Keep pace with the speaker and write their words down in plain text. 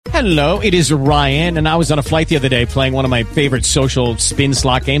Hello, it is Ryan, and I was on a flight the other day playing one of my favorite social spin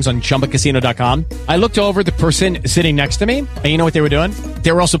slot games on ChumbaCasino.com. I looked over at the person sitting next to me, and you know what they were doing?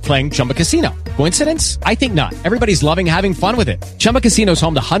 They were also playing Chumba Casino. Coincidence? I think not. Everybody's loving having fun with it. Chumba Casino is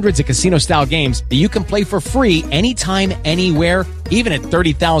home to hundreds of casino-style games that you can play for free anytime, anywhere, even at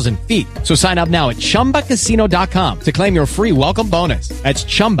 30,000 feet. So sign up now at ChumbaCasino.com to claim your free welcome bonus. That's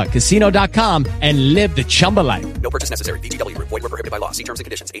ChumbaCasino.com and live the Chumba life. No purchase necessary. VGW. Void where prohibited by law. See terms and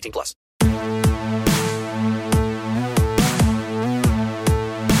conditions. 18 plus.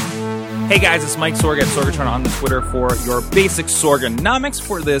 Hey guys, it's Mike Sorg at Sorgatron on the Twitter for your basic Sorganomics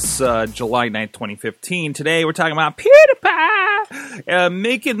for this July 9th, 2015. Today we're talking about PewDiePie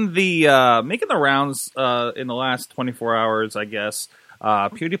making the rounds in the last 24 hours, I guess. How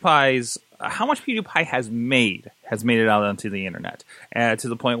much PewDiePie has made it out onto the internet, to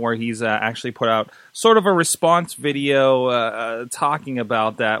the point where he's actually put out sort of a response video talking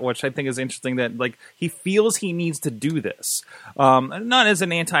about that, which I think is interesting. That like he feels he needs to do this, not as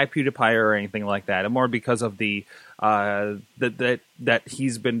an anti-PewDiePie or anything like that, and more because of the that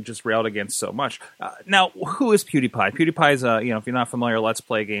he's been just railed against so much. Now, who is PewDiePie? PewDiePie is if you're not familiar, Let's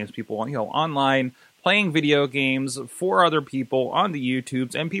Play games, people online playing video games for other people on the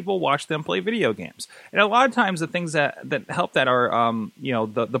YouTubes, and people watch them play video games. And a lot of times the things that help that are,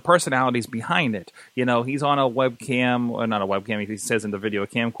 the personalities behind it. He's on a webcam, or not a webcam, he says in the video, a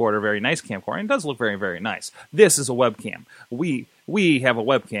camcorder, very nice camcorder, and it does look very, very nice. This is a webcam. We have a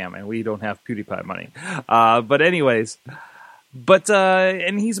webcam, and we don't have PewDiePie money. But anyways...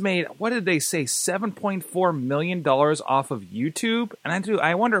 and he's made, what did they say, $7.4 million off of YouTube? And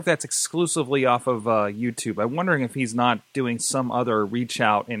I wonder if that's exclusively off of YouTube. I'm wondering if he's not doing some other reach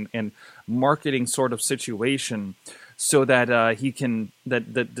out and marketing sort of situation so that he can,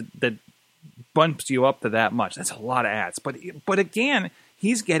 that bumps you up to that much. That's a lot of ads. But again,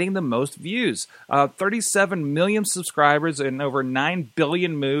 he's getting the most views. 37 million subscribers and over 9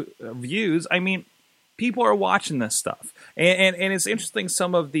 billion views. I mean, people are watching this stuff, and it's interesting.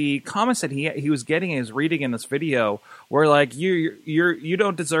 Some of the comments that he was getting and is reading in this video were like, "You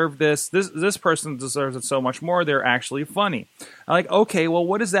don't deserve this. This person deserves it so much more. They're actually funny." I'm like, okay, well,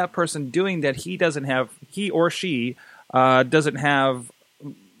 what is that person doing that he doesn't have? He or she doesn't have,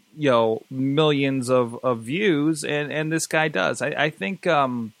 millions of views, and this guy does. I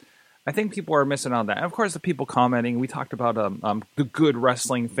think people are missing on that. And of course, the people commenting, we talked about the good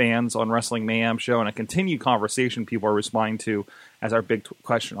wrestling fans on Wrestling Mayhem Show, and a continued conversation people are responding to as our big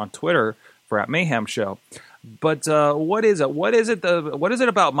question on Twitter for at Mayhem Show. But what is it? What is it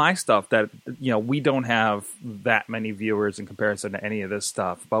about my stuff that we don't have that many viewers in comparison to any of this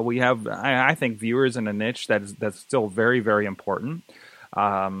stuff? But we have, I think, viewers in a niche that's still very, very important.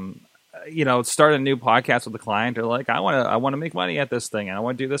 Start a new podcast with a client. They're like, I want to make money at this thing, and I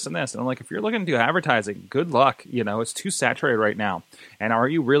want to do this and this. And I'm like, if you're looking to do advertising, good luck. It's too saturated right now. And are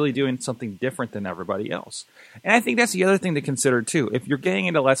you really doing something different than everybody else? And I think that's the other thing to consider too. If you're getting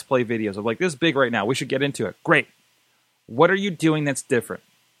into Let's Play videos of like, this is big right now, we should get into it. Great. What are you doing that's different?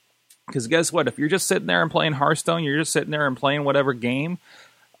 Because guess what? If you're just sitting there and playing Hearthstone, you're just sitting there and playing whatever game,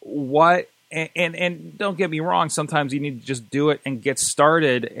 what? And don't get me wrong, sometimes you need to just do it and get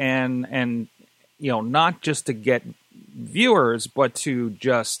started and not just to get viewers, but to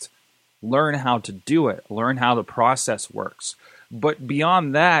just learn how to do it, learn how the process works. But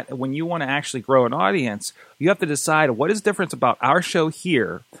beyond that, when you want to actually grow an audience, you have to decide what is different about our show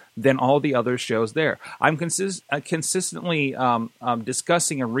here than all the other shows there. I'm consistently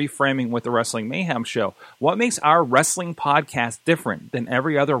discussing and reframing with the Wrestling Mayhem Show what makes our wrestling podcast different than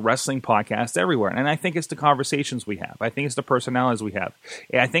every other wrestling podcast everywhere. And I think it's the conversations we have. I think it's the personalities we have.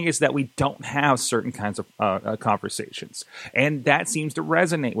 And I think it's that we don't have certain kinds of conversations. And that seems to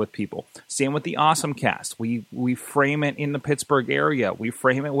resonate with people. Same with the Awesome Cast. We frame it in the Pittsburgh area. We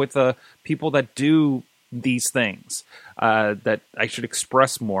frame it with the people that do these things that I should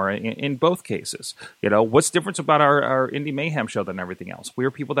express more in both cases. What's different about our Indie Mayhem Show than everything else?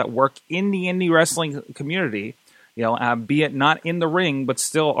 We're people that work in the indie wrestling community, be it not in the ring, but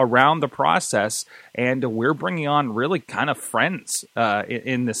still around the process. And we're bringing on really kind of friends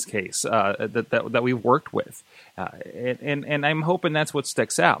in this case that we've worked with. And I'm hoping that's what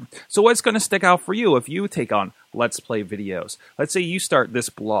sticks out. So what's going to stick out for you if you take on Let's Play videos? Let's say you start this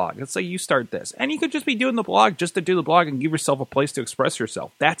blog. Let's say you start this. And you could just be doing the blog just to do the blog and give yourself a place to express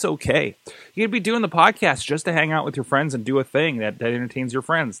yourself. That's okay. You could be doing the podcast just to hang out with your friends and do a thing that entertains your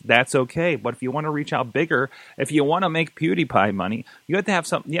friends. That's okay. But if you want to reach out bigger, if you want to make PewDiePie money, you have to have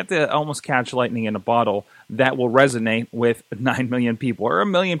something. You have to almost catch lightning in a bottle, that will resonate with 9 million people or 1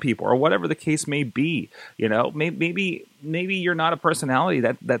 million people or whatever the case may be. You know, maybe you're not a personality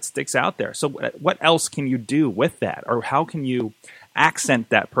that sticks out there. So what else can you do with that? Or how can you accent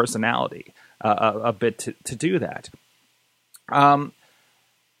that personality a bit to do that?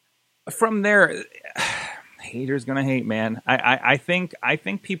 From there, haters gonna hate, man. I think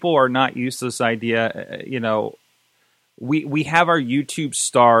people are not used to this idea. You know, we have our YouTube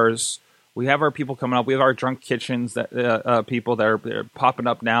stars, we have our people coming up, we have our drunk kitchens that people that are popping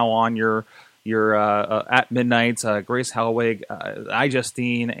up now on your at midnights, Grace Helwig,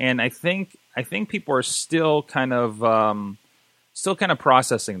 iJustine, and I think people are still kind of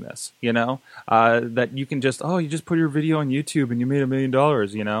processing this, you know, that you can just, you just put your video on YouTube and you made $1 million,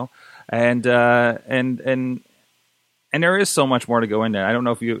 you know, and there is so much more to go in there. I don't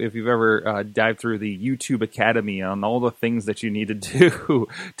know if you've ever dived through the YouTube Academy on all the things that you need to do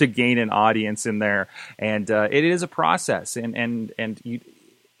to gain an audience in there, and it is a process, and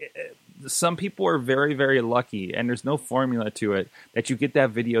some people are very, very lucky, and there's no formula to it, that you get that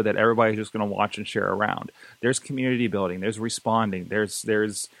video that everybody's just going to watch and share around. There's community building, there's responding,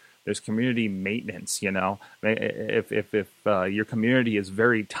 there's community maintenance. You know, if your community is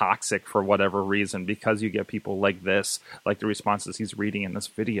very toxic for whatever reason, because you get people like this, like the responses he's reading in this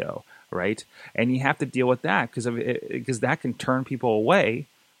video, right? And you have to deal with that because that can turn people away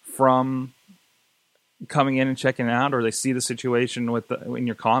from coming in and checking it out, or they see the situation in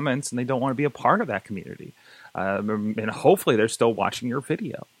your comments and they don't want to be a part of that community. And hopefully they're still watching your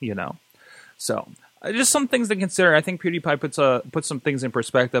video, you know? So just some things to consider. I think PewDiePie puts some things in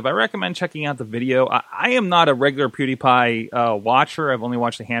perspective. I recommend checking out the video. I am not a regular PewDiePie watcher. I've only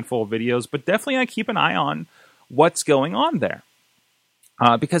watched a handful of videos, but definitely I keep an eye on what's going on there.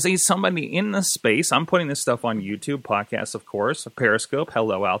 Because he's somebody in the space. I'm putting this stuff on YouTube, podcasts, of course, Periscope,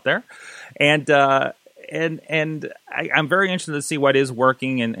 hello out there. And I'm very interested to see what is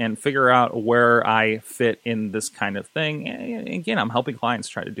working and figure out where I fit in this kind of thing. And again, I'm helping clients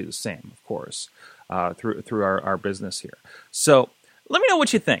try to do the same, of course, through our business here. So let me know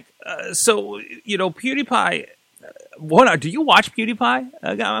what you think. So, you know, PewDiePie, do you watch PewDiePie?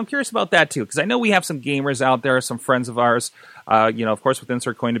 I'm curious about that too, because I know we have some gamers out there, some friends of ours. You know, of course, with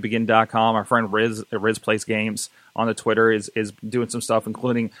InsertCoinToBegin.com, our friend Riz Plays Games on the Twitter is doing some stuff,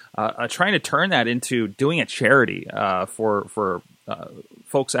 including trying to turn that into doing a charity for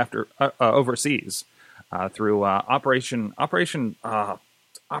folks after overseas through Operation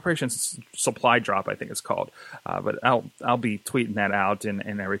Supply Drop, I think it's called. But I'll be tweeting that out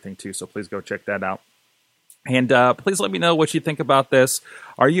and everything too. So please go check that out. And please let me know what you think about this.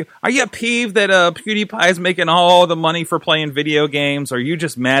 Are you peeved that PewDiePie is making all the money for playing video games? Or are you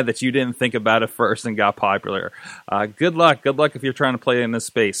just mad that you didn't think about it first and got popular? Good luck if you're trying to play in this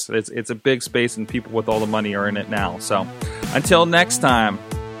space. It's a big space, and people with all the money are in it now. So until next time.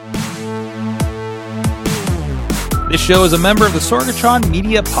 This show is a member of the Sorgatron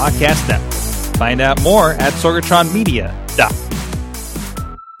Media Podcast Network. Find out more at sorgatronmedia.com.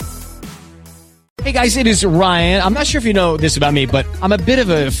 Hey guys, it is Ryan. I'm not sure if you know this about me, but I'm a bit of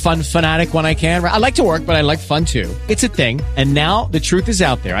a fun fanatic when I can. I like to work, but I like fun too. It's a thing. And now the truth is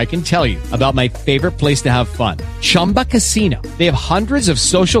out there. I can tell you about my favorite place to have fun. Chumba Casino. They have hundreds of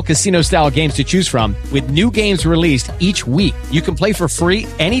social casino style games to choose from, with new games released each week. You can play for free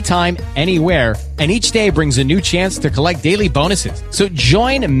anytime, anywhere. And each day brings a new chance to collect daily bonuses. So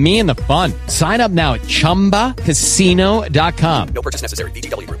join me in the fun. Sign up now at ChumbaCasino.com. No purchase necessary.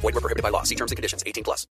 VGW Group. Void where prohibited by law. See terms and conditions. 18+.